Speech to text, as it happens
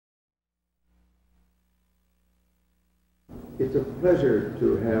It's a pleasure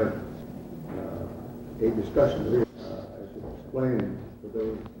to have a discussion here. I should explain for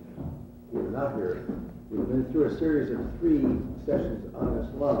those who are not here. We've been through a series of 3 sessions on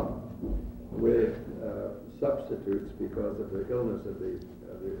Islam with substitutes because of the illness of the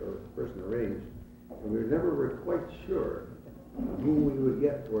person arranged, and we never were quite sure whom we would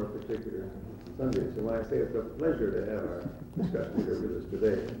get for a particular Sunday. So when I say it's a pleasure to have our discussion here with us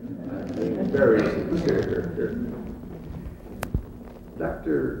today, I'm being very sincere here.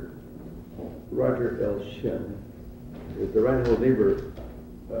 Dr. Roger L. Shinn is the Reinhold Niebuhr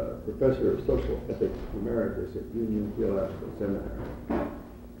Professor of Social Ethics Emeritus at Union Theological Seminary.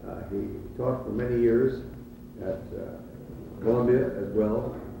 He taught for many years at Columbia as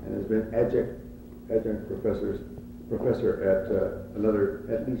well, and has been adjunct professor at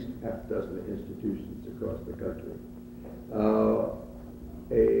at least half a dozen institutions across the country.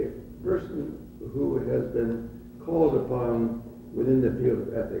 A person who has been called upon within the field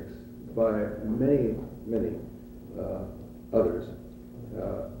of ethics by many others.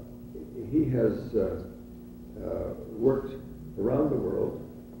 He has worked around the world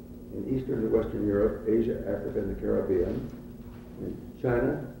in Eastern and Western Europe, Asia, Africa, and the Caribbean, in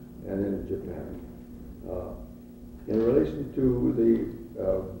China, and in Japan. In relation to the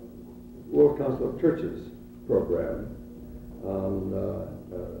World Council of Churches program on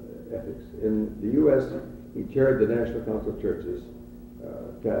ethics, in the U.S., he chaired the National Council of Churches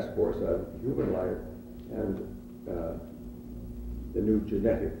task force on human life and the new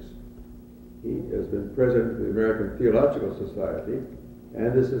genetics. He has been president of the American Theological Society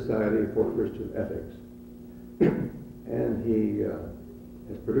and the Society for Christian Ethics. And he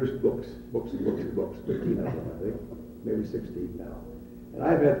has produced books, 15 of them, I think, maybe 16 now. And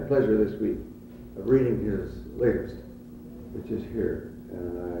I've had the pleasure this week of reading his latest, which is here,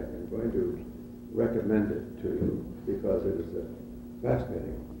 and I am going to recommend it to you because it is a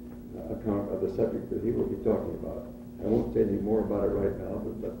fascinating account of the subject that he will be talking about. I won't say any more about it right now,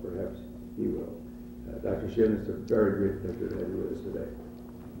 but perhaps he will. Dr. Shinn, it's a very great pleasure to have you with us today.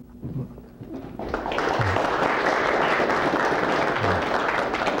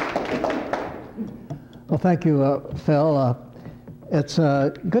 Well, thank you, Phil. It's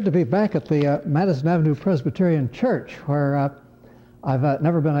good to be back at the Madison Avenue Presbyterian Church, where I've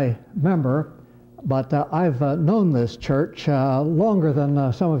never been a member, but I've known this church longer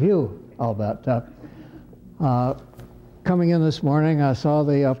than some of you, I'll bet. Coming in this morning, I saw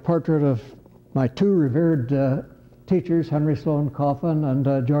the portrait of my 2 revered teachers, Henry Sloane Coffin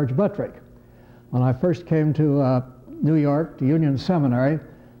and George Buttrick. When I first came to New York, to Union Seminary,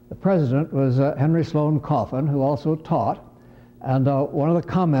 the president was Henry Sloane Coffin, who also taught. And one of the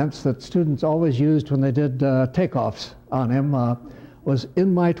comments that students always used when they did takeoffs on him was,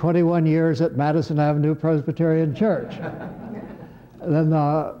 "In my 21 years at Madison Avenue Presbyterian Church." Then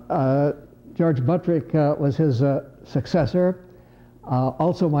George Buttrick was his successor,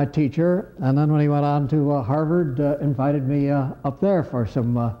 also my teacher, and then when he went on to Harvard, invited me up there for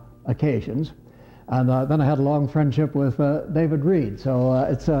some occasions. And then I had a long friendship with David Reed, so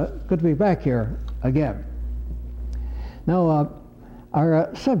it's good to be back here again. Now,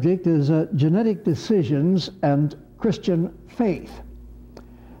 our subject is genetic decisions and Christian faith.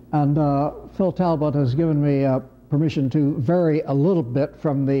 And Phil Talbot has given me permission to vary a little bit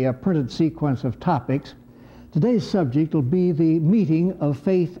from the printed sequence of topics. Today's subject will be the meeting of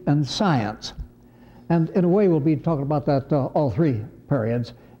faith and science. And in a way, we'll be talking about that all 3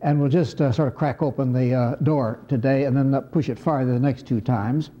 periods. And we'll just sort of crack open the door today and then push it farther the next 2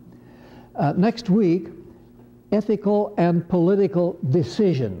 times. Next week, ethical and political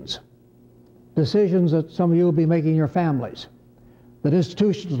decisions. Decisions that some of you will be making in your families, that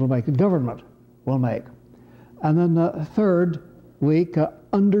institutions will make, the government will make. And then the 3rd week,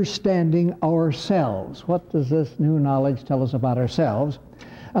 understanding ourselves. What does this new knowledge tell us about ourselves?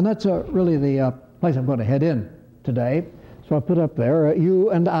 And that's really the place I'm going to head in today. So I put up there,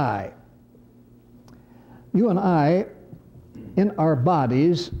 you and I. You and I, in our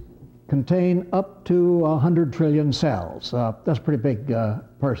bodies, contain up to 100 trillion cells. That's a pretty big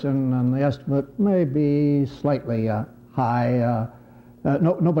person, and the estimate may be slightly high.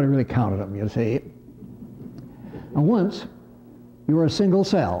 Nobody really counted them, you see. And once you were a single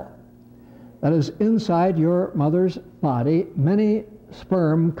cell. That is, inside your mother's body, many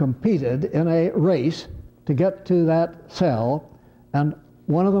sperm competed in a race to get to that cell, and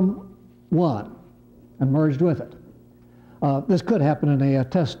one of them won and merged with it. This could happen in a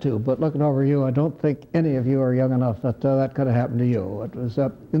test tube, but looking over you, I don't think any of you are young enough that that could have happened to you. It was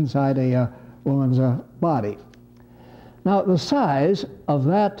inside a woman's body. Now, the size of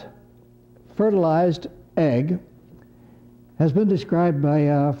that fertilized egg has been described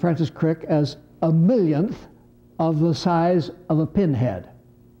by Francis Crick as a millionth of the size of a pinhead.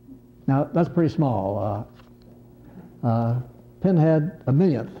 Now, that's pretty small. Pinhead, a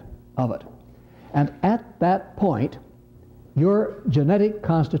millionth of it. And at that point, your genetic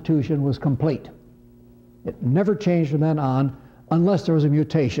constitution was complete. It never changed from then on, unless there was a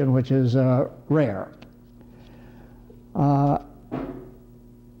mutation, which is rare. That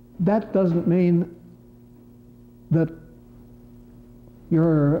doesn't mean that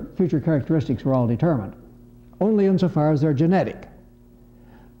your future characteristics were all determined, only insofar as they're genetic.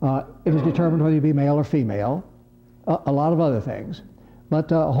 It is determined whether you be male or female, a lot of other things, but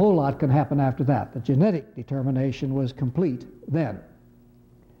a whole lot can happen after that. The genetic determination was complete then.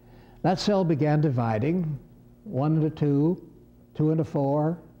 That cell began dividing, 1 into 2, 2 into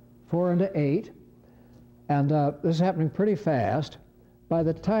 4, 4 into 8, and this is happening pretty fast. By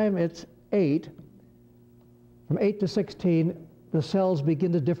the time it's 8, from 8 to 16, the cells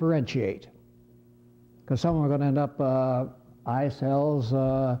begin to differentiate, because some of them are going to end up eye cells,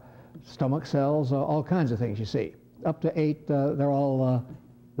 stomach cells, all kinds of things, you see. Up to 8, they're all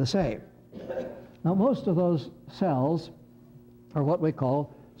the same. Now, most of those cells are what we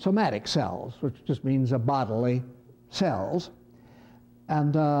call somatic cells, which just means bodily cells.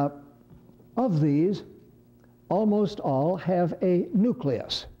 And of these, almost all have a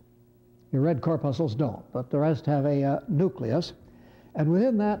nucleus. Your red corpuscles don't, but the rest have a nucleus. And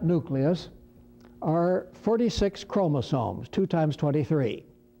within that nucleus are 46 chromosomes, 2 times 23.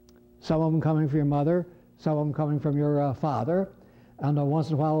 Some of them coming from your mother, some of them coming from your father, and once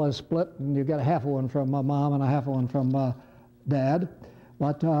in a while they split and you get a half of one from mom and a half of one from dad.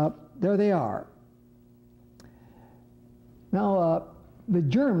 But there they are. Now, the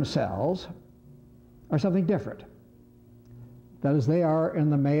germ cells are something different. That is, they are in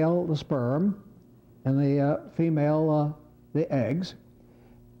the male, the sperm, and the female, the eggs,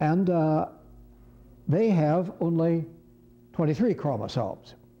 and they have only 23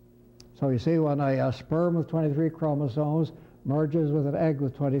 chromosomes. So you see, when a sperm with 23 chromosomes merges with an egg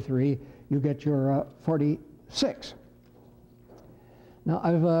with 23, you get your 46. Now,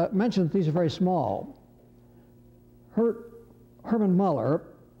 I've mentioned these are very small. Hermann Muller,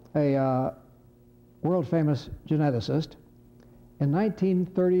 a world-famous geneticist, in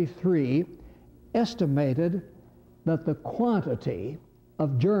 1933 estimated that the quantity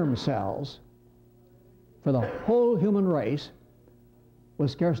of germ cells for the whole human race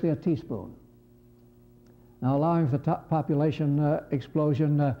was scarcely a teaspoon. Now, allowing for the population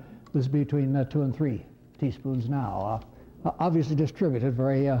explosion, this is between 2 and 3 teaspoons now, obviously distributed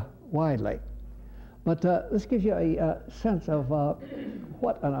very widely. But this gives you a sense of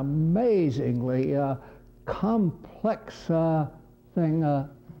what an amazingly complex thing a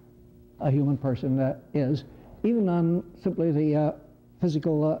human person is, even on simply the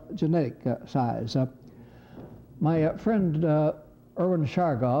physical genetic size. My friend Erwin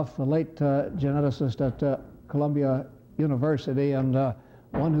Chargaff, the late geneticist at Columbia University, and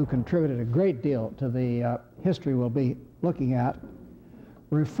one who contributed a great deal to the history we'll be looking at,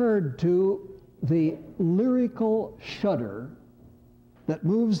 referred to the lyrical shudder that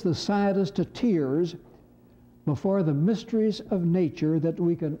moves the scientist to tears before the mysteries of nature that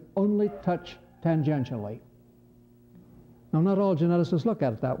we can only touch tangentially. Now, not all geneticists look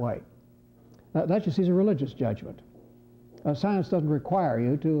at it that way. That, you see, is a religious judgment. Science doesn't require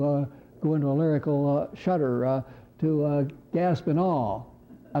you to go into a lyrical shudder, to gasp in awe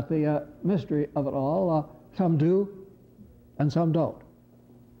at the mystery of it all. Some do, and some don't.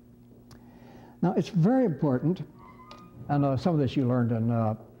 Now, it's very important, and some of this you learned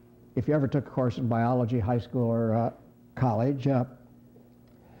in, if you ever took a course in biology, high school or college,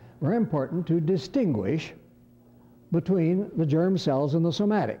 very important to distinguish between the germ cells and the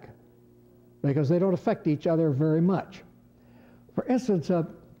somatic, because they don't affect each other very much. For instance,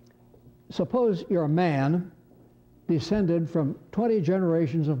 suppose you're a man descended from 20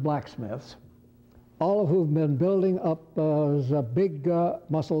 generations of blacksmiths, all of who've been building up those big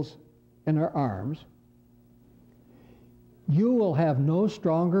muscles in their arms. You will have no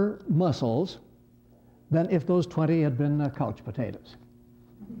stronger muscles than if those 20 had been couch potatoes.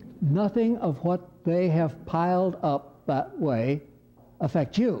 Nothing of what they have piled up that way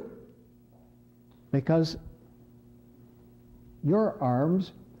affects you, because your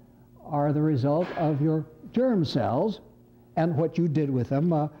arms are the result of your germ cells and what you did with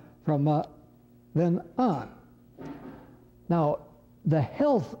them from then on. Now, the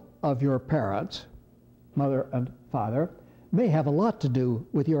health of your parents, mother and father, may have a lot to do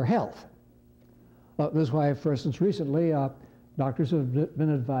with your health. This is why, for instance, recently doctors have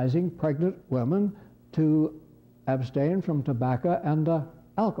been advising pregnant women to abstain from tobacco and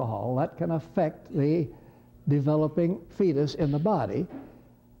alcohol. That can affect the developing fetus in the body.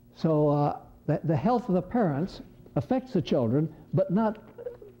 So the health of the parents affects the children, but not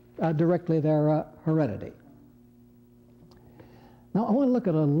directly their heredity. Now I want to look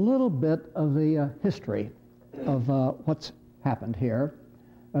at a little bit of the history of what's happened here.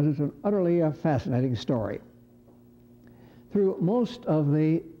 And it's an utterly fascinating story. Through most of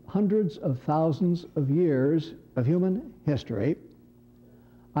the hundreds of thousands of years of human history,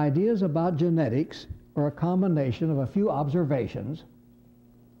 ideas about genetics are a combination of a few observations.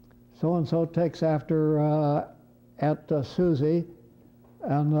 So-and-so takes after Aunt Susie,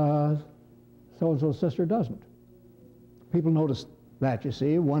 and so-and-so's sister doesn't. People noticed that, you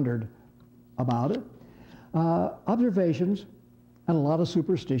see, wondered about it. Observations and a lot of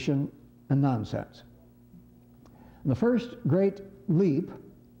superstition and nonsense. And the first great leap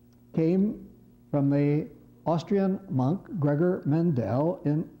came from the Austrian monk Gregor Mendel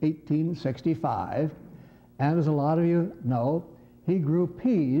in 1865, and as a lot of you know, he grew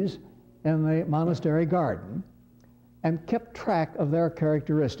peas in the monastery garden and kept track of their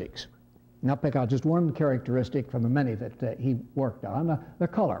characteristics. Now pick out just one characteristic from the many that he worked on, the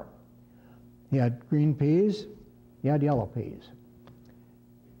color. He had green peas, he had yellow peas.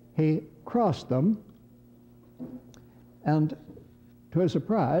 He crossed them, and to his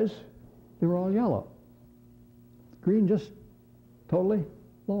surprise, they were all yellow. Green just totally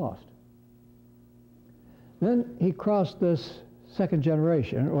lost. Then he crossed this second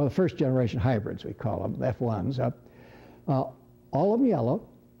generation, or the first generation hybrids, we call them, F1s, all of them yellow,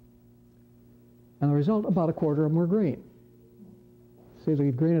 and the result, about a quarter of them were green. See,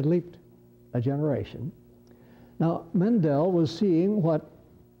 the green had leaped a generation. Now, Mendel was seeing what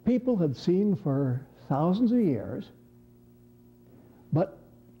people had seen for thousands of years, but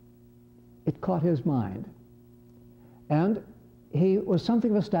it caught his mind. And he was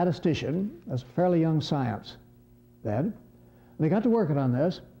something of a statistician, as a fairly young science then. They got to working on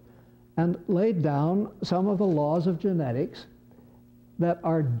this and laid down some of the laws of genetics that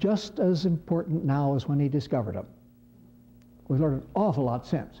are just as important now as when he discovered them. We've learned an awful lot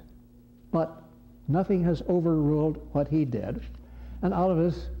since, but nothing has overruled what he did. And out of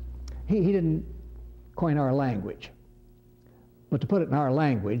this, he didn't coin our language. But to put it in our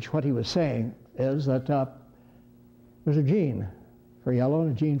language, what he was saying is that there's a gene for yellow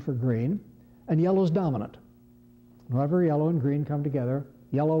and a gene for green, and yellow's dominant. Whenever yellow and green come together,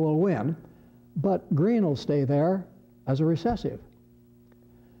 yellow will win, but green will stay there as a recessive.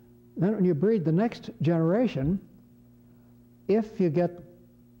 Then when you breed the next generation, if you get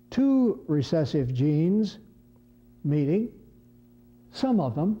two recessive genes meeting, some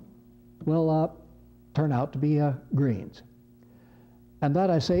of them will turn out to be greens. And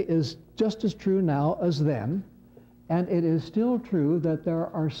that, I say, is just as true now as then. And it is still true that there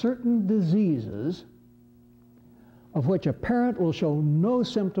are certain diseases of which a parent will show no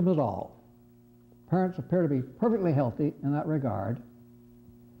symptom at all. Parents appear to be perfectly healthy in that regard,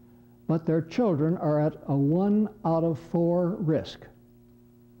 but their children are at a 1 out of 4 risk.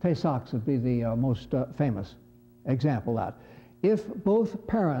 Tay-Sachs would be the most famous example of that. If both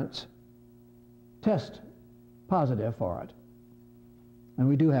parents test positive for it, and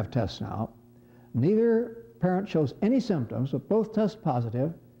we do have tests now, neither parent shows any symptoms, but both test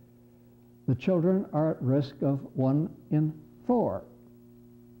positive, the children are at risk of 1 in 4.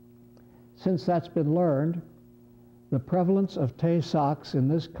 Since that's been learned, the prevalence of Tay-Sachs in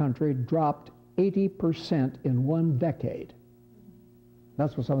this country dropped 80% in 1 decade.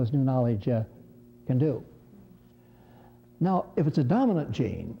 That's what some of this new knowledge can do. Now, if it's a dominant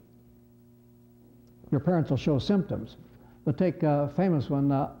gene, your parents will show symptoms. But take a famous one,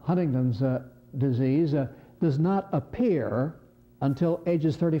 Huntington's disease, does not appear until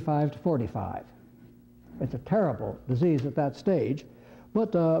ages 35 to 45. It's a terrible disease at that stage,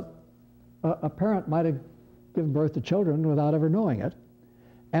 but a parent might have given birth to children without ever knowing it,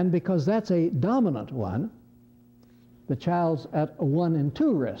 and because that's a dominant one, the child's at a 1 in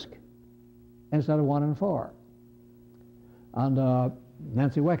 2 risk instead of 1 in 4. And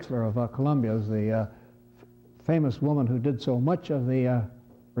Nancy Wexler of Columbia is the famous woman who did so much of the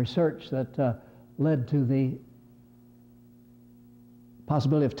research that led to the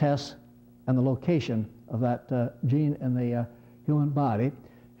possibility of tests and the location of that gene in the human body.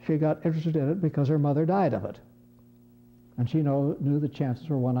 She got interested in it because her mother died of it. And she knew the chances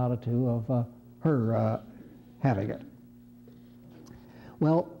were 1 out of 2 of her having it.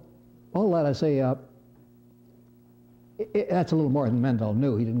 Well, all that I say, that's a little more than Mendel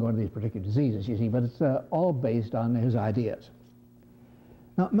knew. He didn't go into these particular diseases, you see, but it's all based on his ideas.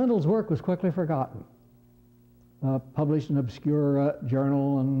 Now, Mendel's work was quickly forgotten. published an obscure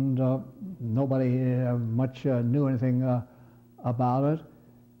journal, and nobody much knew anything about it.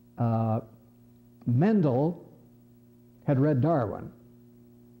 Mendel had read Darwin.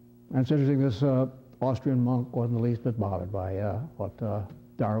 And it's interesting, this Austrian monk wasn't the least bit bothered by what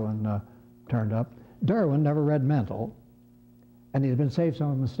Darwin turned up. Darwin never read Mendel, and he'd been saved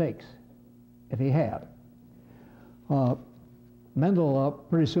some mistakes if he had. Mendel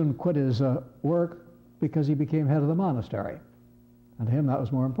pretty soon quit his work because he became head of the monastery. And to him that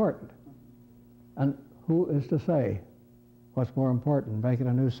was more important. And who is to say what's more important, making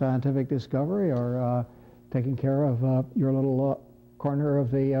a new scientific discovery or taking care of your little corner of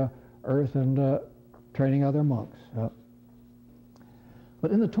the earth and training other monks?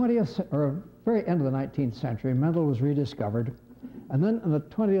 But in the 20th, or very end of the 19th century, Mendel was rediscovered, and then in the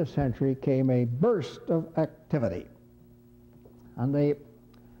 20th century came a burst of activity. And the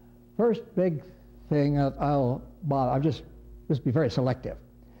first big thing that I'll just be very selective.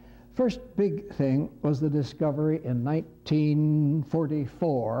 First big thing was the discovery in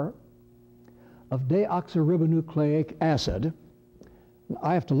 1944 of deoxyribonucleic acid.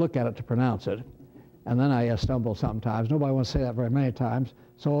 I have to look at it to pronounce it, and then I stumble sometimes. Nobody wants to say that very many times,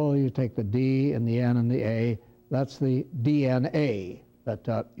 so you take the D and the N and the A. That's the DNA that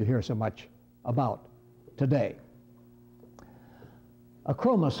you hear so much about today. A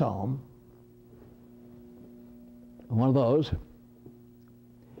chromosome, one of those,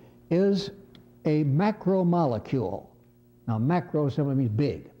 is a macromolecule. Now, macro simply means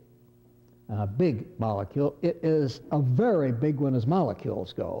big. A big molecule. It is a very big one as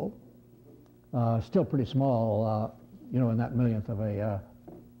molecules go. Still pretty small, in that millionth of a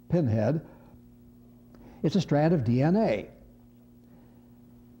pinhead. It's a strand of DNA.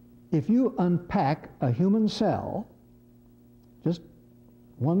 If you unpack a human cell, just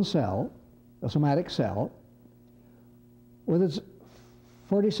one cell, a somatic cell, with its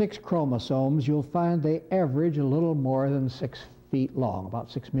 46 chromosomes, you'll find they average a little more than 6 feet long,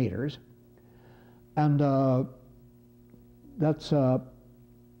 about 6 meters. And that's in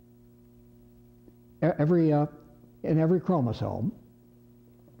every chromosome.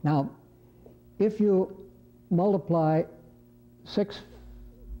 Now, if you multiply 6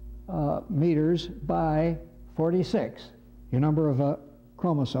 meters by 46, your number of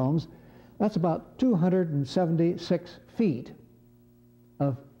chromosomes, that's about 276 feet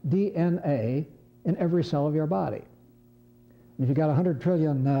of DNA in every cell of your body. And if you've got 100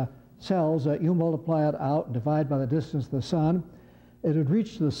 trillion cells, you multiply it out and divide by the distance of the sun, it would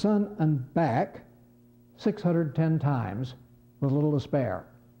reach the sun and back 610 times with a little to spare.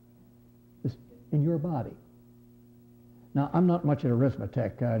 It's in your body. Now, I'm not much at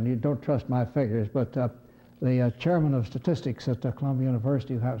arithmetic, and you don't trust my figures, but the chairman of statistics at Columbia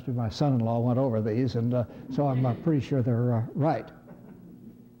University, who happens to be my son-in-law, went over these, and so I'm pretty sure they're right.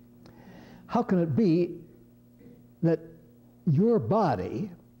 How can it be that your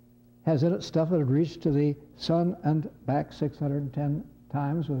body has in it stuff that would reach to the sun and back 610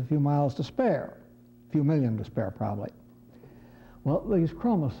 times with a few miles to spare, a few million to spare probably? Well, these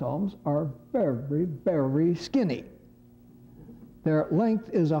chromosomes are very, very skinny. Their length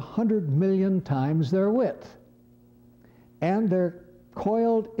is 100 million times their width. And they're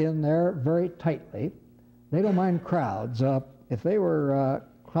coiled in there very tightly. They don't mind crowds. If they were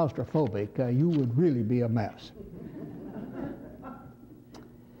claustrophobic, you would really be a mess.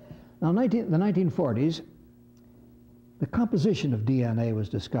 Now, in the 1940s, the composition of DNA was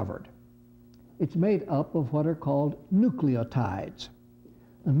discovered. It's made up of what are called nucleotides.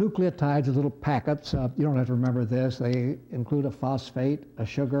 The nucleotides are little packets. You don't have to remember this. They include a phosphate, a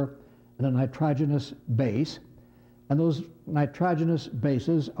sugar, and a nitrogenous base. And those nitrogenous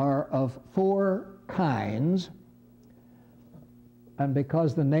bases are of 4 kinds. And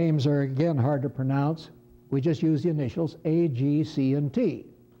because the names are, again, hard to pronounce, we just use the initials A, G, C, and T.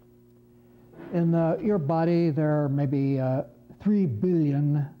 In your body, there are maybe 3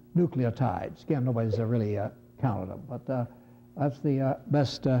 billion nucleotides. Again, nobody's really counted them, but that's the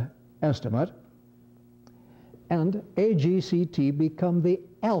best estimate. And A, G, C, T become the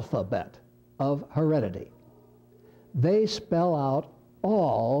alphabet of heredity. They spell out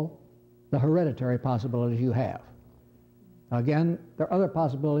all the hereditary possibilities you have. Again, there are other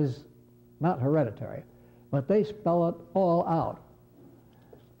possibilities not hereditary, but they spell it all out.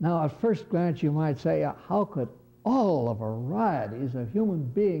 Now, at first glance, you might say, how could all the varieties of human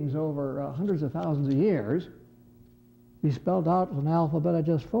beings over hundreds of thousands of years be spelled out with an alphabet of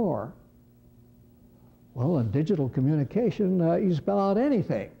just 4? Well, in digital communication, you spell out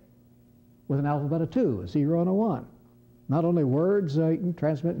anything with an alphabet of 2, a 0 and a 1. Not only words, you can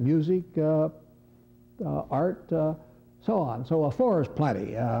transmit music, art, so on. So 4 is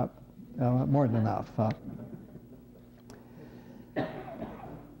plenty, more than enough.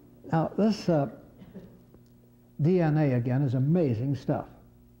 Now, this DNA, again, is amazing stuff.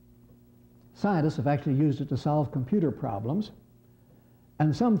 Scientists have actually used it to solve computer problems,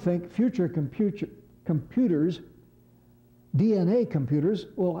 and some think future computers, DNA computers,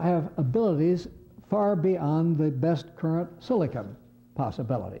 will have abilities far beyond the best current silicon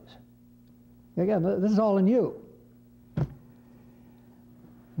possibilities. Again, this is all in you.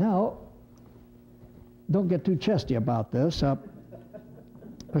 Now, don't get too chesty about this.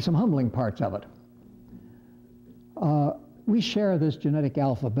 There's some humbling parts of it. We share this genetic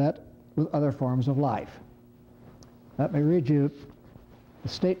alphabet with other forms of life. Let me read you the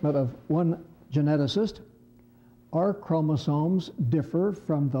statement of one geneticist. Our chromosomes differ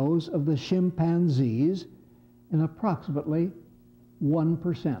from those of the chimpanzees in approximately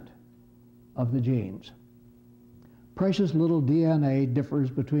 1% of the genes. Precious little DNA differs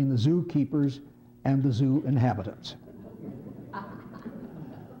between the zookeepers and the zoo inhabitants.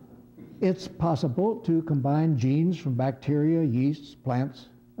 It's possible to combine genes from bacteria, yeasts, plants,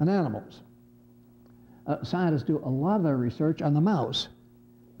 and animals. Scientists do a lot of their research on the mouse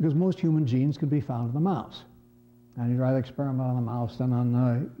because most human genes can be found in the mouse. And you'd rather experiment on the mouse than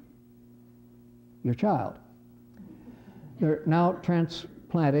on your child. They're now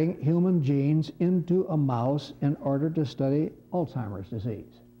transplanting human genes into a mouse in order to study Alzheimer's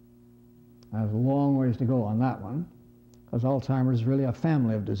disease. There's a long ways to go on that one, because Alzheimer's is really a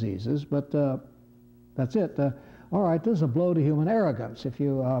family of diseases, but that's it. All right, this is a blow to human arrogance if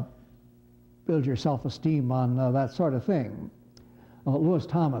you build your self-esteem on that sort of thing. Lewis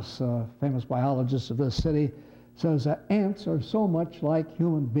Thomas, famous biologist of this city, says that ants are so much like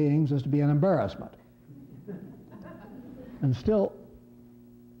human beings as to be an embarrassment. And still,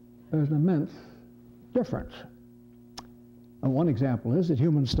 there's an immense difference. And one example is that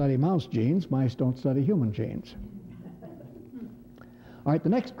humans study mouse genes, mice don't study human genes. All right, the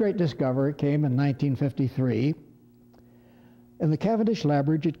next great discovery came in 1953. In the Cavendish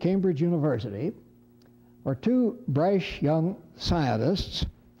Laboratory at Cambridge University, where 2 brash young scientists,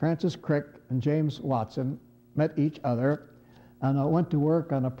 Francis Crick and James Watson, met each other and went to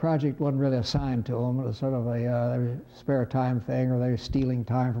work on a project wasn't really assigned to them. It was sort of a spare time thing, or they were stealing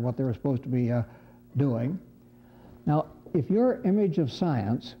time from what they were supposed to be doing. Now, if your image of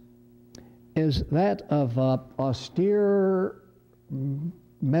science is that of austere men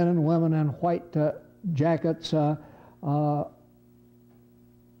and women in white jackets,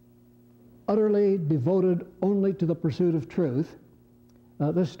 utterly devoted only to the pursuit of truth,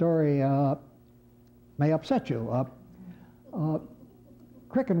 this story may upset you.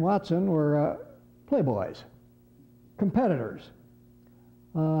 Crick and Watson were playboys, competitors,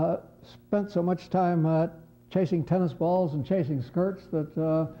 spent so much time chasing tennis balls and chasing skirts that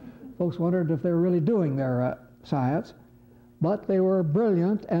folks wondered if they were really doing their science. But they were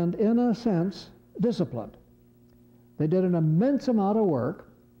brilliant and, in a sense, disciplined. They did an immense amount of work,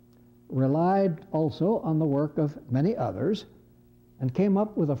 relied also on the work of many others, and came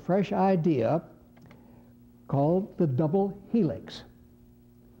up with a fresh idea called the double helix,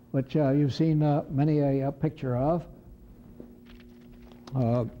 which you've seen many a picture of.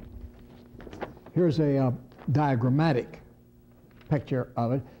 Here's a diagrammatic picture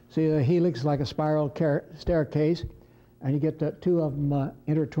of it. See, the helix like a spiral staircase, and you get 2 of them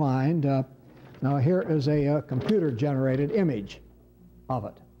intertwined. Now here is a computer-generated image of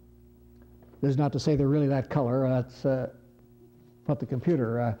it. This is not to say they're really that color. That's what the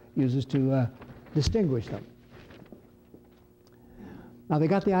computer uses to distinguish them. Now they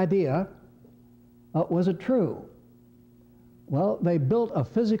got the idea. Was it true? Well, they built a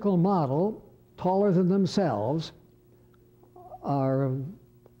physical model taller than themselves, or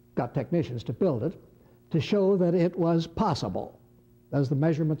got technicians to build it, to show that it was possible, as the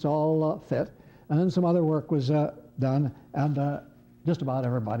measurements all fit. And then some other work was done, and just about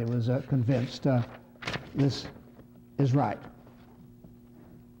everybody was convinced this is right.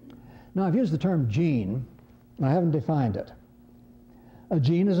 Now, I've used the term gene, and I haven't defined it. A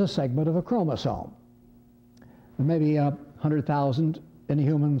gene is a segment of a chromosome. There may be 100,000 in a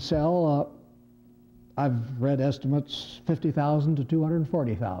human cell. I've read estimates 50,000 to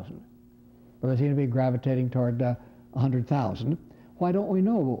 240,000. But they seem to be gravitating toward 100,000. Why don't we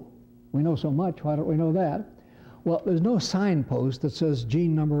know? We know so much, why don't we know that? Well, there's no signpost that says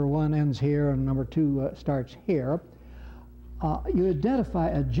gene number 1 ends here and number 2 starts here. You identify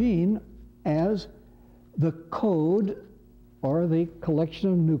a gene as the code or the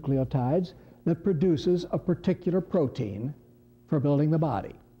collection of nucleotides that produces a particular protein for building the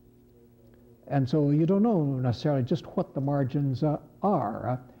body. And so you don't know necessarily just what the margins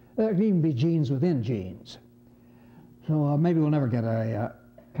are. There can even be genes within genes. So maybe we'll never get a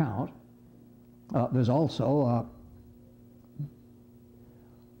count. There's also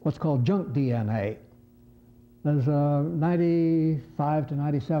what's called junk DNA. There's 95 to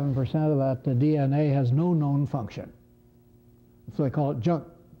 97% of that DNA has no known function. So they call it junk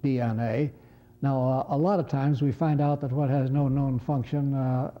DNA. Now, a lot of times we find out that what has no known function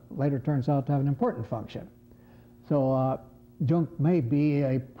later turns out to have an important function. So junk may be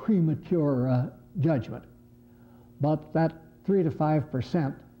a premature judgment, but that 3 to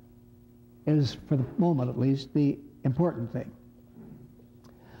 5% is, for the moment at least, the important thing.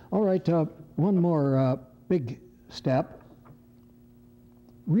 All right, one more big step,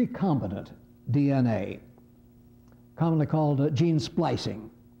 recombinant DNA, commonly called gene splicing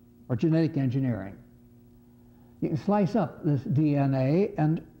or genetic engineering. You can slice up this DNA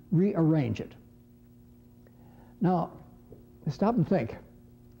and rearrange it. Now, stop and think.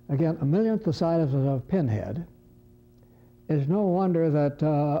 Again, a millionth the size of a pinhead. It's no wonder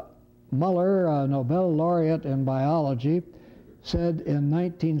that Muller, a Nobel laureate in biology, said in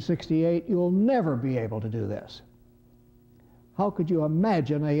 1968, you'll never be able to do this. How could you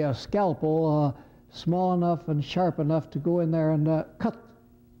imagine a scalpel small enough and sharp enough to go in there and cut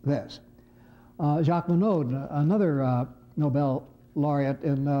this? Jacques Monod, another Nobel laureate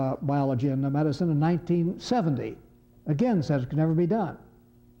in biology and medicine in 1970, again said it could never be done.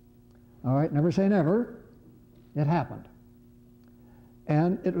 All right, never say never. It happened.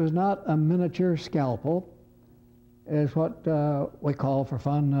 And it was not a miniature scalpel. It's what we call for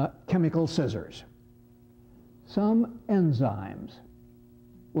fun chemical scissors. Some enzymes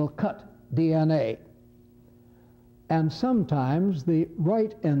will cut DNA, and sometimes the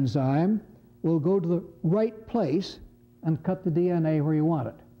right enzyme will go to the right place and cut the DNA where you want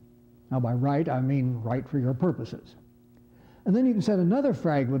it. Now by right, I mean right for your purposes. And then you can send another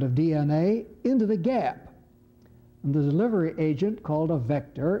fragment of DNA into the gap. And the delivery agent, called a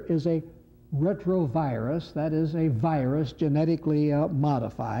vector, is a retrovirus, that is a virus genetically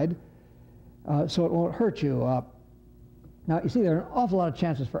modified, so it won't hurt you. Now, you see, there are an awful lot of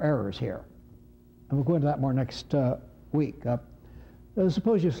chances for errors here, and we'll go into that more next week.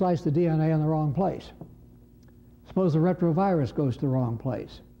 Suppose you slice the DNA in the wrong place. Suppose the retrovirus goes to the wrong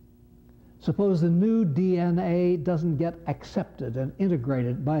place. Suppose the new DNA doesn't get accepted and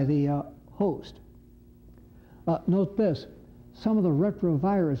integrated by the host. Note this. Some of the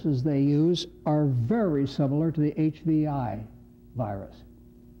retroviruses they use are very similar to the HVI virus.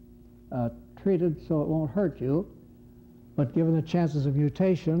 Treated so it won't hurt you, but given the chances of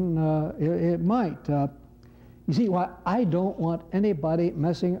mutation, it might. You see, why I don't want anybody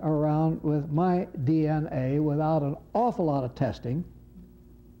messing around with my DNA without an awful lot of testing,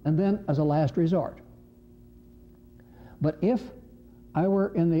 and then as a last resort. But if I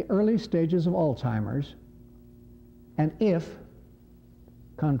were in the early stages of Alzheimer's, and if,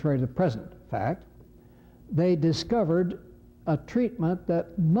 contrary to the present fact, they discovered a treatment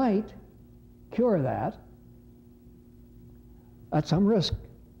that might cure that, at some risk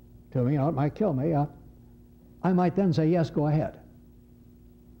to me, it might kill me, I might then say, yes, go ahead.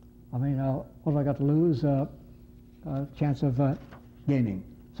 I mean, what have I got to lose? A chance of gaining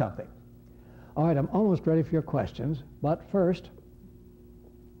something. All right, I'm almost ready for your questions, but first,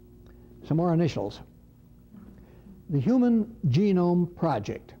 some more initials. The Human Genome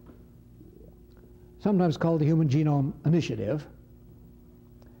Project, sometimes called the Human Genome Initiative,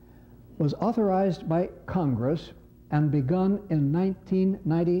 was authorized by Congress and begun in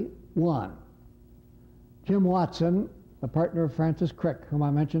 1991. Jim Watson, the partner of Francis Crick, whom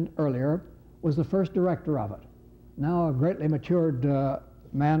I mentioned earlier, was the first director of it. Now a greatly matured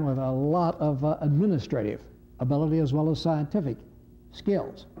man with a lot of administrative ability as well as scientific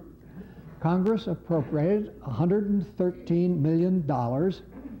skills. Congress appropriated $113 million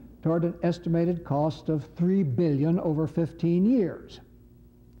toward an estimated cost of $3 billion over 15 years.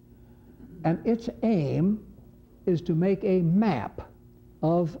 And its aim is to make a map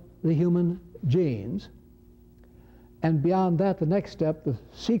of the human genes. And beyond that, the next step, the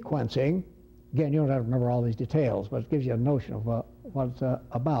sequencing, again, you don't have to remember all these details, but it gives you a notion of what it's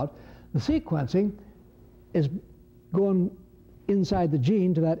about. The sequencing is going inside the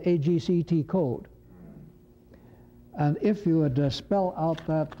gene to that AGCT code. And if you would spell out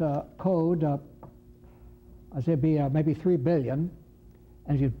that code, I'd say it'd be maybe 3 billion,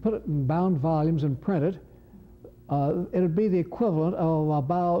 and if you put it in bound volumes and print it, it would be the equivalent of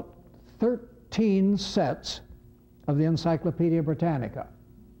about 13 sets of the Encyclopedia Britannica.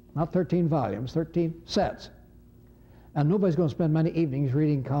 Not 13 volumes, 13 sets. And nobody's going to spend many evenings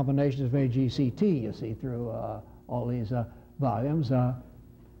reading combinations of AGCT, you see, through all these volumes.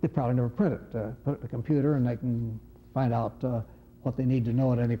 They probably never print it. Put it in a computer and they can find out what they need to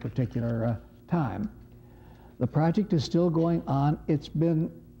know at any particular time. The project is still going on. It's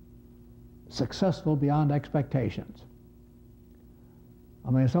been successful beyond expectations.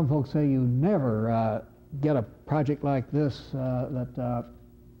 I mean, some folks say you never get a project like this where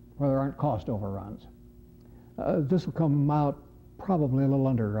there aren't cost overruns. This will come out probably a little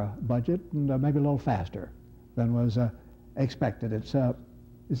under budget and maybe a little faster than was expected. It's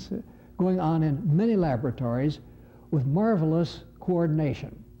going on in many laboratories with marvelous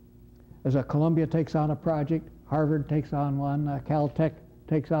coordination. As Columbia takes on a project, Harvard takes on one, Caltech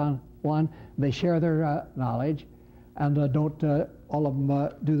takes on one, they share their knowledge, and don't all of them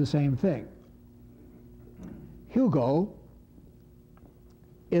do the same thing. HUGO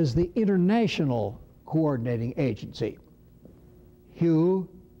is the international coordinating agency, Hu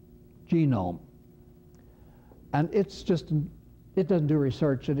Genome. And it's just, it doesn't do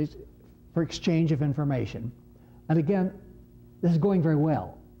research, it's for exchange of information. And again, this is going very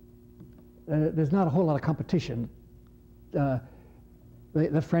well. There's not a whole lot of competition. The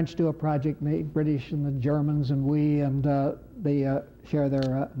French do a project, the British and the Germans and we, and they share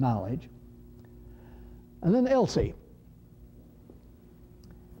their knowledge. And then ELSI.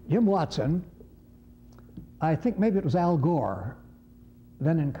 Jim Watson, I think maybe it was Al Gore,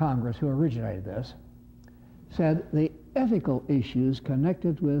 then in Congress, who originated this, said the ethical issues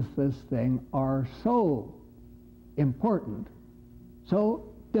connected with this thing are so important, so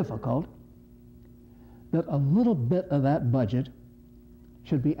difficult, that a little bit of that budget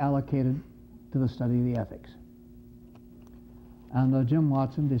should be allocated to the study of the ethics. And Jim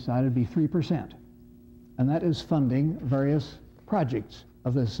Watson decided to be 3%. And that is funding various projects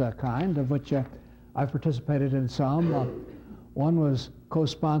of this kind, of which I've participated in some. One was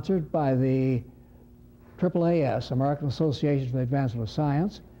co-sponsored by the AAAS, American Association for the Advancement of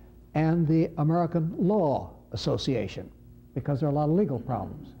Science, and the American Law Association, because there are a lot of legal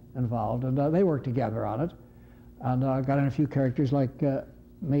problems involved, and they worked together on it, and got in a few characters like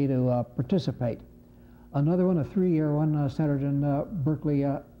me to participate. Another one, a 3-year one, centered in Berkeley,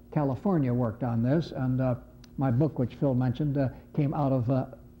 California, worked on this, and my book, which Phil mentioned, came out of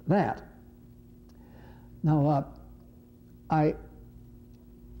that. Now, I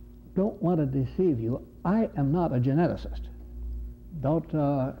don't want to deceive you. I am not a geneticist. Don't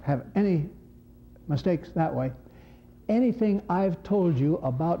have any mistakes that way. Anything I've told you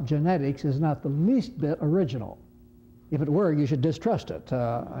about genetics is not the least bit original. If it were, you should distrust it.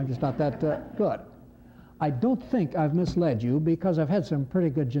 I'm just not that good. I don't think I've misled you, because I've had some pretty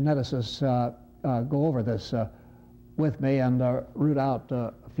good geneticists go over this with me and root out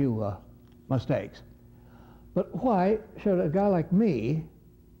a few mistakes. But why should a guy like me,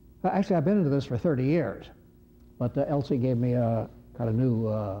 actually I've been into this for 30 years, but Elsie gave me a kind of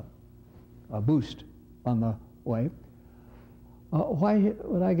new boost on the way. Why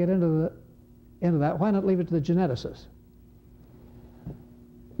would I get into that? Why not leave it to the geneticists?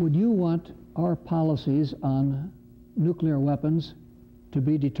 Would you want our policies on nuclear weapons to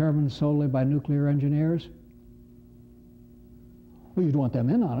be determined solely by nuclear engineers? Well, you'd want them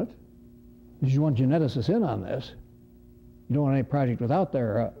in on it. You want geneticists in on this. You don't want any project without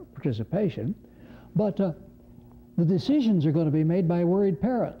their participation. But the decisions are going to be made by worried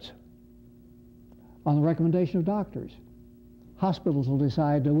parents on the recommendation of doctors. Hospitals will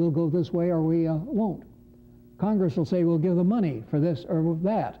decide we'll go this way or we won't. Congress will say we'll give the money for this or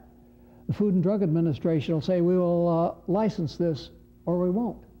that. The Food and Drug Administration will say we will license this or we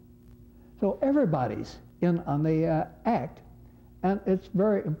won't. So everybody's in on the act, and it's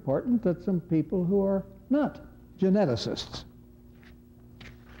very important that some people who are not geneticists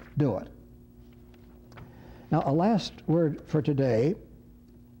do it. Now, a last word for today.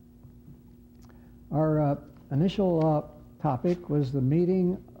 Our initial topic was the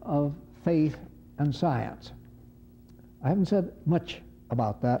meeting of faith and science. I haven't said much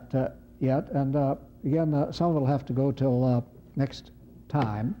about that yet, and again, some of it will have to go till next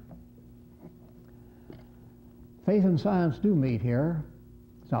time. Faith and science do meet here.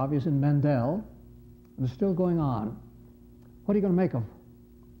 It's obvious in Mendel, and it's still going on. What are you going to make of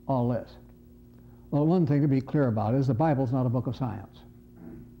all this? Well, one thing to be clear about is the Bible's not a book of science.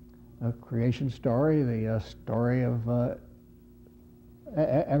 The creation story, the story of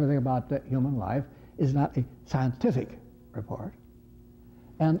everything about human life is not a scientific report.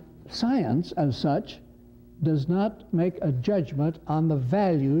 And science, as such, does not make a judgment on the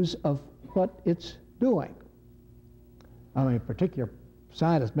values of what it's doing. I mean, a particular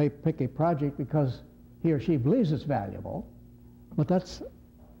scientist may pick a project because he or she believes it's valuable, but that's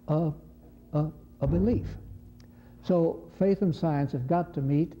a belief. So faith and science have got to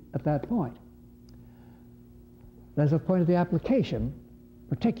meet at that point. There's a point of the application,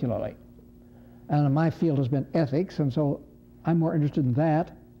 particularly. And my field has been ethics, and so I'm more interested in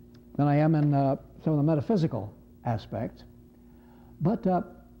that than I am in some of the metaphysical aspects. But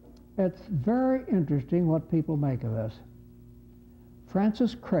it's very interesting what people make of this.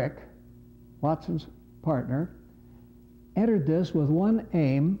 Francis Crick, Watson's partner, entered this with one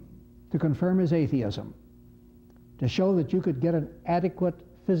aim: to confirm his atheism, to show that you could get an adequate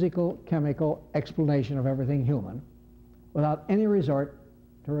physical, chemical explanation of everything human without any resort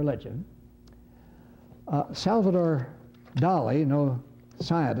to religion. Salvador Dali, no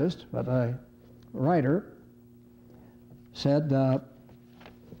scientist, but a writer, said the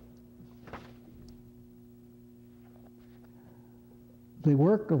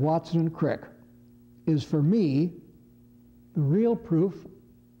work of Watson and Crick is, for me, the real proof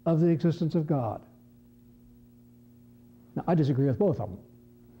of the existence of God. Now, I disagree with both of them.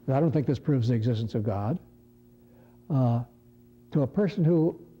 I don't think this proves the existence of God. To a person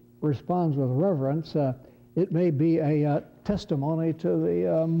who responds with reverence, it may be a testimony to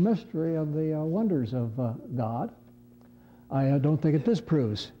the mystery of the wonders of God. I don't think it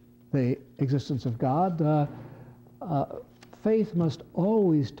disproves the existence of God. Faith must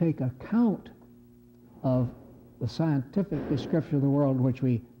always take account of the scientific description of the world in which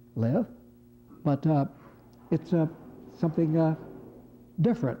we live, but it's something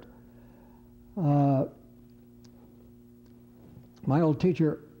different. My old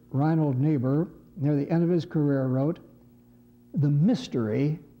teacher, Reinhold Niebuhr, near the end of his career wrote, "The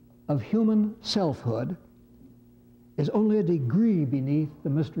mystery of human selfhood is only a degree beneath the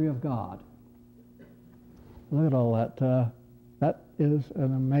mystery of God." Look at all that. That is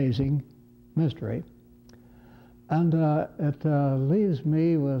an amazing mystery. And it leaves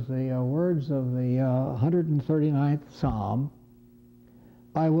me with the words of the 139th Psalm: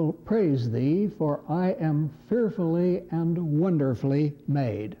 "I will praise thee, for I am fearfully and wonderfully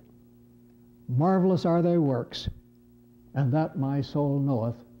made. Marvelous are thy works, and that my soul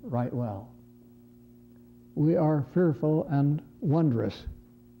knoweth right well." We are fearful and wondrous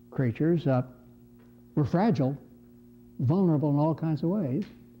creatures. We're fragile, vulnerable in all kinds of ways,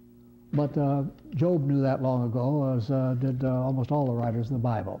 but Job knew that long ago, as did almost all the writers of the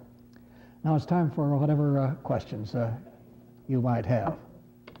Bible. Now it's time for whatever questions you might have,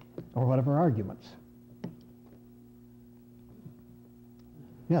 or whatever arguments.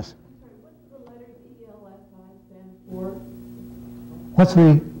 Yes? What's the letter ELSI stand for? What's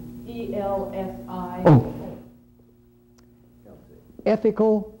the? ELSI. Oh.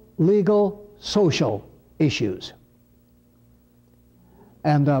 Ethical, legal, social issues.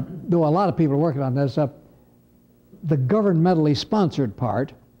 And though a lot of people are working on this, the governmentally sponsored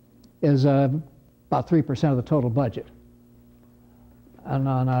part is about 3% of the total budget. And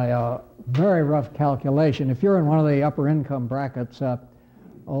on a very rough calculation, if you're in one of the upper income brackets, 1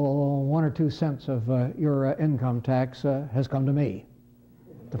 or 2 cents of your income tax has come to me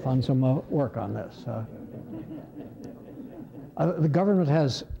to fund some work on this. The government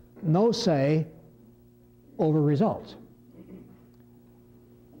has no say over results.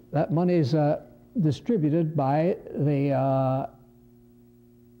 That money is distributed by the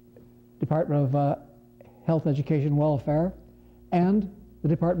Department of Health, Education, Welfare, and the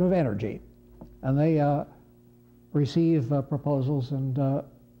Department of Energy. And they receive proposals and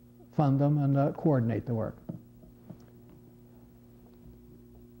fund them and coordinate the work.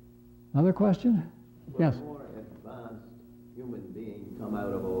 Another question? Yes? Will a more advanced human being come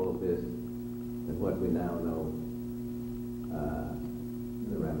out of all of this than what we now know?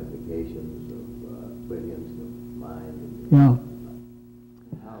 The ramifications of brilliance of mind. Yeah.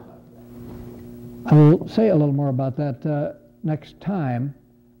 How about that? I will say a little more about that next time,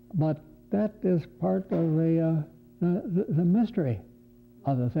 but that is part of the mystery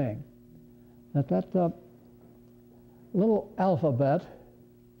of the thing. That little alphabet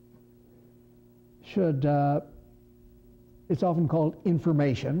should, it's often called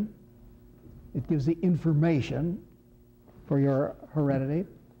information. It gives the information for your heredity,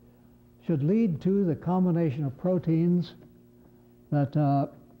 should lead to the combination of proteins that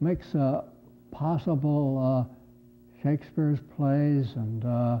makes possible Shakespeare's plays and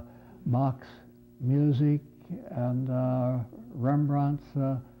Bach's music and Rembrandt's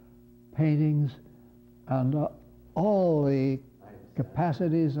paintings and all the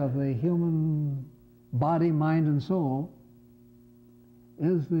capacities of the human body, mind, and soul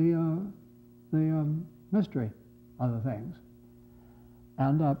is the mystery of the things.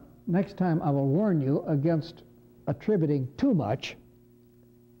 And next time I will warn you against attributing too much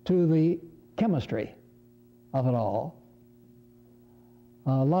to the chemistry of it all.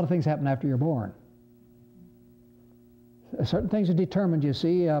 A lot of things happen after you're born. Certain things are determined, you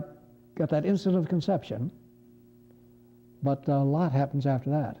see, got that instant of conception, but a lot happens after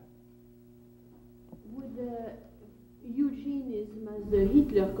that. Would Eugenism, as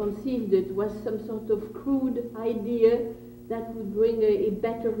Hitler conceived it, was some sort of crude idea that would bring a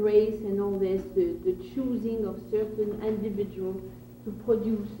better race and all this, the choosing of certain individuals to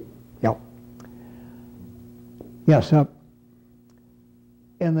produce it? Yeah. Yes.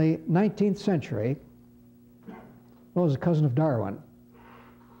 In the 19th century, what was a cousin of Darwin,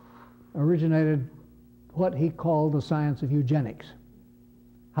 originated what he called the science of eugenics.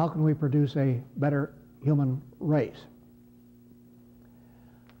 How can we produce a better human race?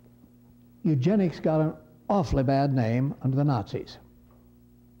 Eugenics got an awfully bad name under the Nazis.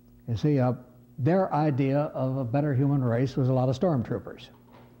 You see, their idea of a better human race was a lot of stormtroopers.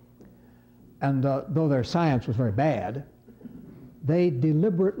 And though their science was very bad, they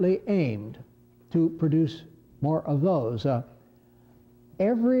deliberately aimed to produce more of those.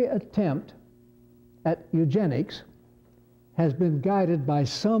 Every attempt at eugenics has been guided by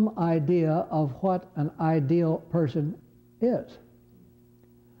some idea of what an ideal person is.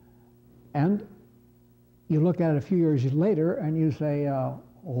 And you look at it a few years later and you say,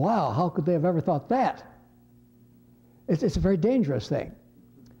 wow, how could they have ever thought that? It's a very dangerous thing.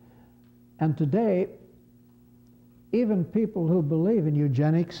 And today, even people who believe in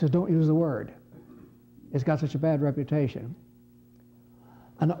eugenics don't use the word. It's got such a bad reputation.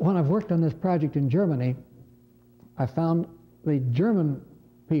 And when I've worked on this project in Germany, I found the German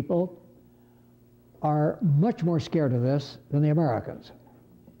people are much more scared of this than the Americans.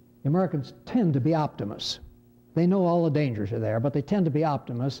 The Americans tend to be optimists. They know all the dangers are there, but they tend to be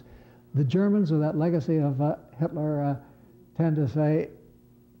optimists. The Germans, with that legacy of Hitler, tend to say,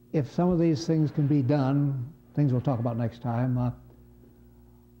 if some of these things can be done, things we'll talk about next time,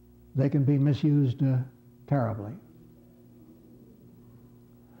 they can be misused terribly.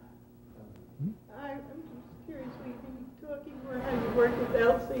 I'm just curious, we've been talking more how you work with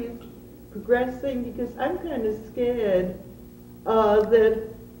Elsie is progressing, because I'm kind of scared that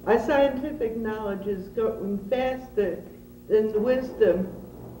our scientific knowledge is going faster than the wisdom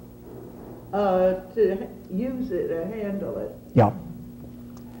to use it or handle it. Yeah.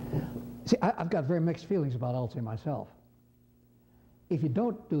 See, I've got very mixed feelings about Elsie myself. If you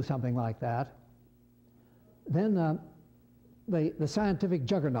don't do something like that, then the scientific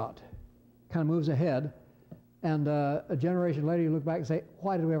juggernaut kind of moves ahead, and a generation later you look back and say,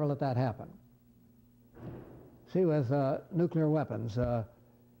 why did we ever let that happen? See, with nuclear weapons, at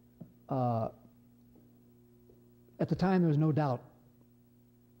the time there was no doubt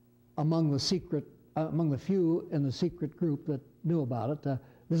among the few in the secret group that knew about it,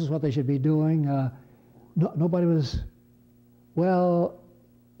 this is what they should be doing. Nobody was, well,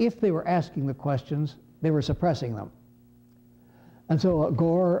 if they were asking the questions, they were suppressing them. And so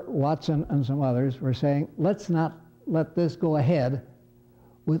Gore, Watson, and some others were saying, let's not let this go ahead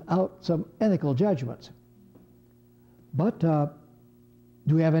without some ethical judgments. But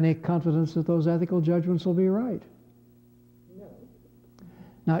do we have any confidence that those ethical judgments will be right? No.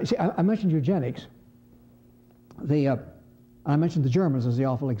 Now, you see, I mentioned eugenics. I mentioned the Germans as the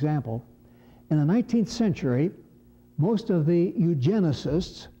awful example. In the 19th century, most of the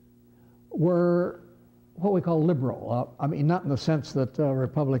eugenicists were what we call liberal. I mean, not in the sense that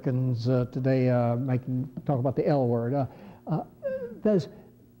Republicans today talk about the L word.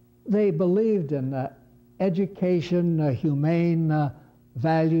 They believed in education, humane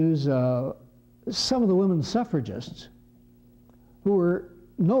values. Some of the women suffragists, who were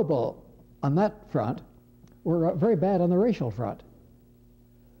noble on that front, were very bad on the racial front.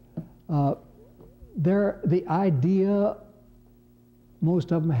 The idea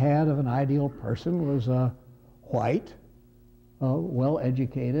most of them had of an ideal person was white,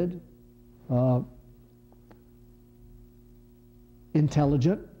 well-educated,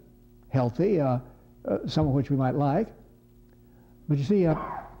 intelligent, healthy, some of which we might like. But you see,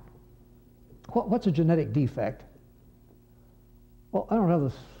 what's a genetic defect? Well, I don't have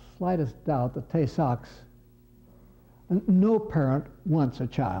the slightest doubt that Tay-Sachs, no parent wants a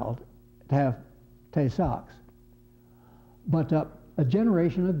child to have Tay-Sachs. But a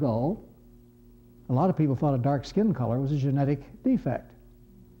generation ago, a lot of people thought a dark skin color was a genetic defect.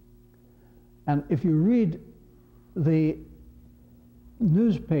 And if you read the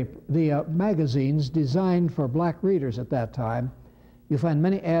magazines designed for black readers at that time, you find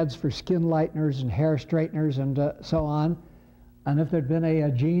many ads for skin lighteners and hair straighteners and so on. And if there'd been a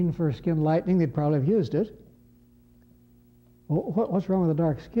gene for skin lightening, they'd probably have used it. Well, what's wrong with the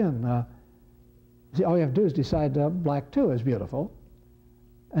dark skin? See, all you have to do is decide black too is beautiful,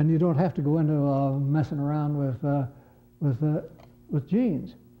 and you don't have to go into messing around with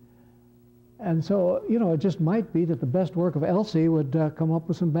genes. And so, you know, it just might be that the best work of Elsie would come up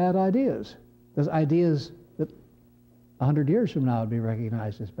with some bad ideas. There's ideas that 100 years from now would be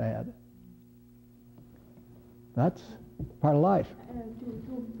recognized as bad. That's part of life.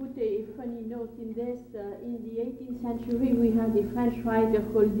 To put a funny note in this, in the 18th century we had a French writer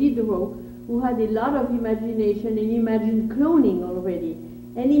called Diderot who had a lot of imagination and imagined cloning already.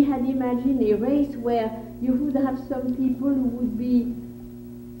 And he had imagined a race where you would have some people who would be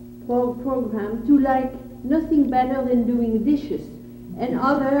programmed to like nothing better than doing dishes, and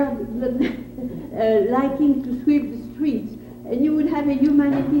others liking to sweep the streets. And you would have a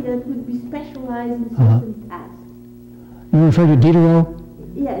humanity that would be specialized in certain tasks. You refer to Diderot?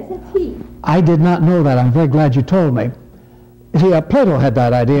 Yes, that's he. I did not know that. I'm very glad you told me. You see, Plato had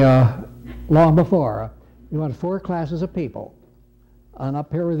that idea long before. You want 4 classes of people, and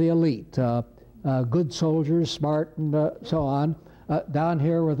up here were the elite, good soldiers, smart, and so on. Down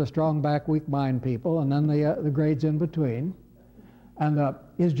here were the strong back, weak mind people, and then the grades in between. And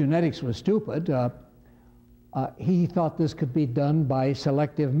his genetics was stupid. He thought this could be done by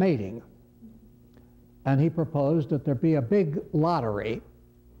selective mating. And he proposed that there be a big lottery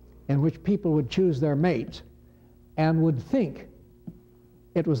in which people would choose their mates and would think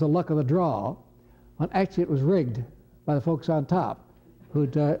it was the luck of the draw, when actually it was rigged by the folks on top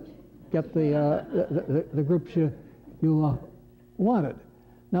who'd get the groups you wanted.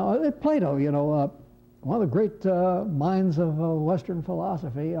 Now, Plato, you know, one of the great minds of Western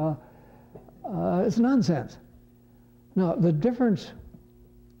philosophy, it's nonsense. Now, the difference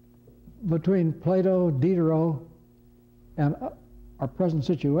between Plato, Diderot, and our present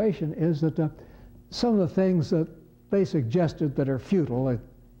situation is that some of the things that they suggested that are futile, they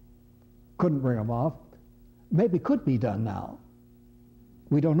couldn't bring them off, maybe could be done now.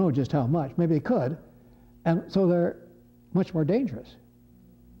 We don't know just how much. Maybe they could. And so they're much more dangerous.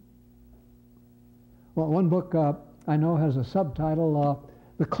 Well, one book I know has a subtitle,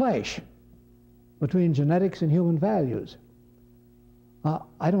 The Clash Between Genetics and Human Values.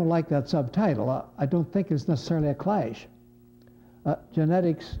 I don't like that subtitle. I don't think it's necessarily a clash.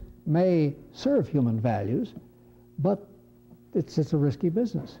 Genetics may serve human values, but it's a risky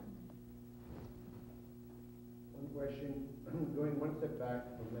business. One question, going one step back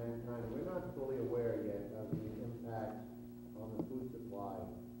from mankind, we're not fully aware yet of the impact on the food supply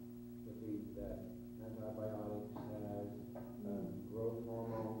that antibiotics has, growth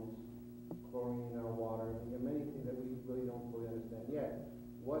hormones, chlorine in our water. There are many things that we really don't fully understand yet.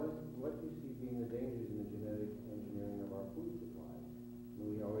 What do you see being the dangers in the genetic engineering of our food supply?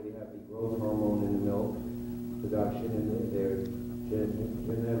 We already have the growth hormone in the milk production, and they're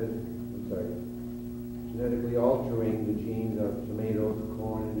genetically altering the genes of tomatoes,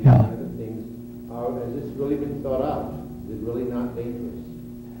 corn, and other things. Has this really been thought out? Is it really not dangerous?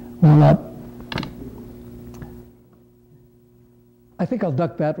 Well, I think I'll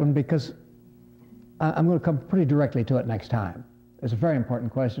duck that one because I'm going to come pretty directly to it next time. It's a very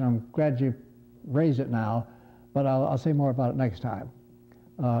important question. I'm glad you raised it now, but I'll say more about it next time.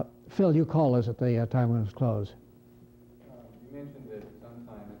 Phil, you call us at the time when it's closed. You mentioned that some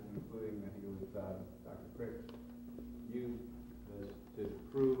scientists, including I think it was Dr. Crick, used this to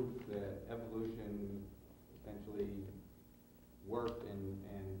prove that evolution essentially worked and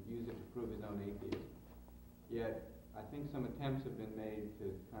used it to prove his own atheism. Yet, I think some attempts have been made to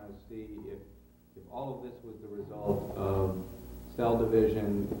kind of see if all of this was the result of cell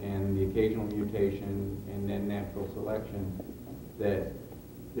division and the occasional mutation and then natural selection, that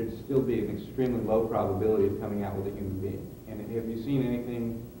there'd still be an extremely low probability of coming out with a human being. And have you seen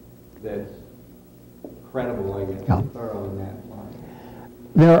anything that's credible, I guess, thorough in that line?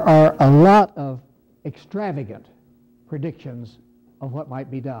 There are a lot of extravagant predictions of what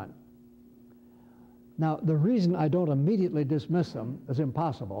might be done. Now, the reason I don't immediately dismiss them as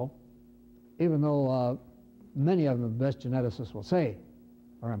impossible, even though many of them the best geneticists will say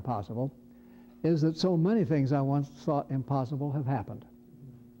are impossible, is that so many things I once thought impossible have happened.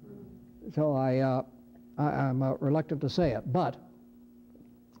 So I'm reluctant to say it, but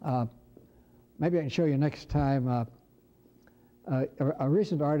maybe I can show you next time a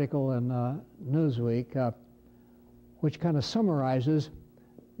recent article in Newsweek which kind of summarizes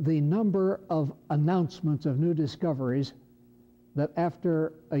the number of announcements of new discoveries that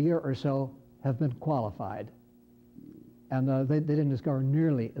after a year or so have been qualified. And they didn't discover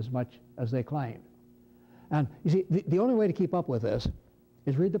nearly as much as they claimed. And you see, the only way to keep up with this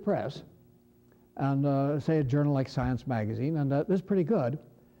is read the press and say a journal like Science Magazine, and this is pretty good.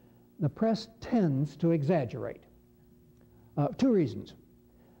 The press tends to exaggerate. Two reasons.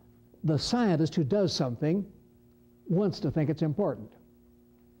 The scientist who does something wants to think it's important,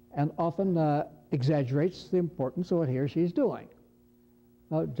 and often exaggerates the importance of what he or she is doing,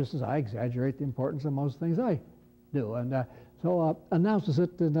 just as I exaggerate the importance of most things I do, and so announces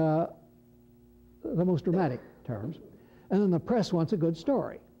it in the most dramatic terms. And then the press wants a good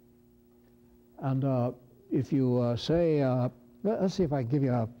story. And if you say, let's see if I can give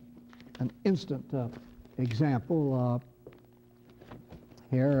you an instant example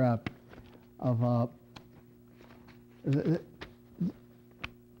here of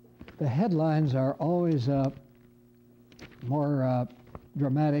the headlines are always more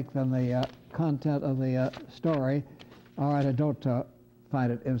dramatic than the content of the story. All right, I don't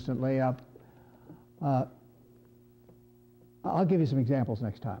find it instantly. I'll give you some examples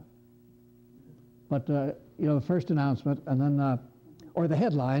next time. But you know, the first announcement, and then, or the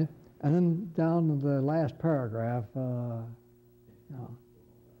headline, and then down in the last paragraph, you know.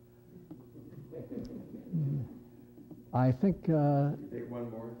 I think. Take one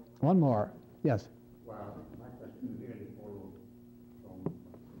more. One more, yes. Well, my question really follows from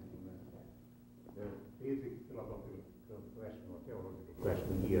the basic philosophical question or theological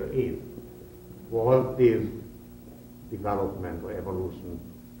question here is, was this development or evolution,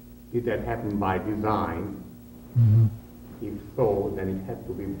 did that happen by design? Mm-hmm. If so, then it had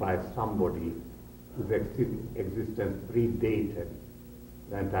to be by somebody whose existence predated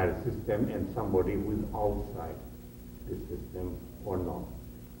the entire system and somebody who is outside the system or not.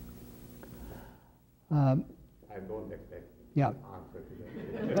 I don't expect Yeah. an answer to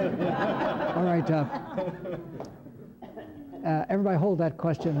that. All right. Everybody hold that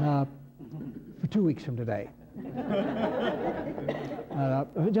question for 2 weeks from today.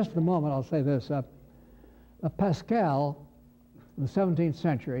 Just for the moment, I'll say this. Pascal, in the 17th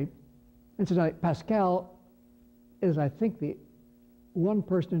century, incidentally, Pascal is, I think, the one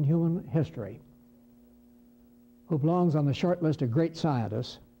person in human history who belongs on the short list of great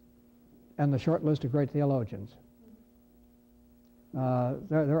scientists and the short list of great theologians.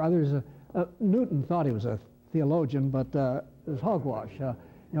 There are others. Newton thought he was a theologian, but it was hogwash. You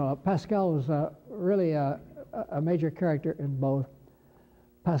know, Pascal was really a major character in both.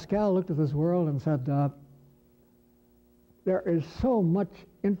 Pascal looked at this world and said, there is so much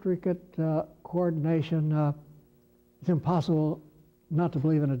intricate coordination, it's impossible not to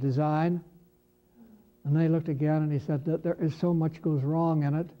believe in a design. And then he looked again and he said that there is so much goes wrong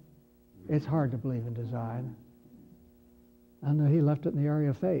in it, it's hard to believe in design. And he left it in the area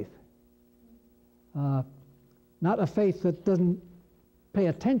of faith. Not a faith that doesn't pay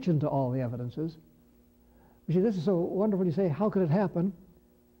attention to all the evidences. You see, this is so wonderful. You say, how could it happen?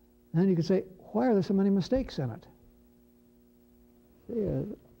 And then you could say, why are there so many mistakes in it?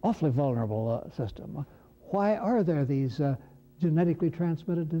 Awfully vulnerable system. Why are there these genetically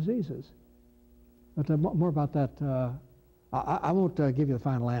transmitted diseases? But more about that. I won't give you the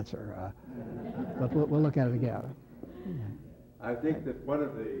final answer, but we'll look at it again. I think that one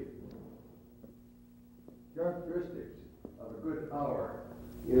of the characteristics of a good hour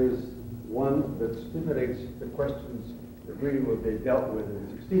is one that stimulates the questions that really will be dealt with in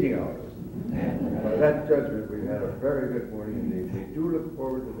succeeding hours. By that judgment, we've had a very good morning indeed. We do look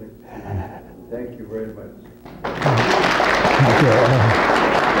forward to next week. Thank you very much.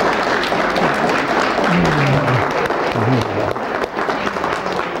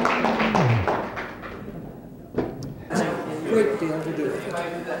 Great deal to do with it.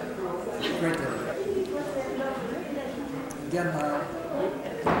 Great deal. Again,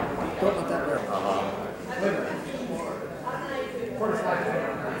 don't let that work.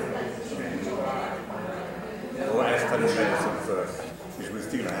 Well, I studied medicine first, which was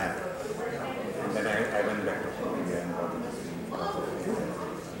 3.5. And then I went back to school again.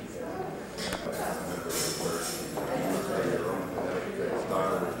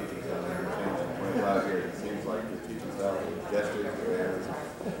 Started with teaching something, 25 years. It seems like you're teaching something, gestures,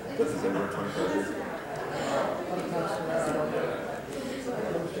 this is over 25 years ago.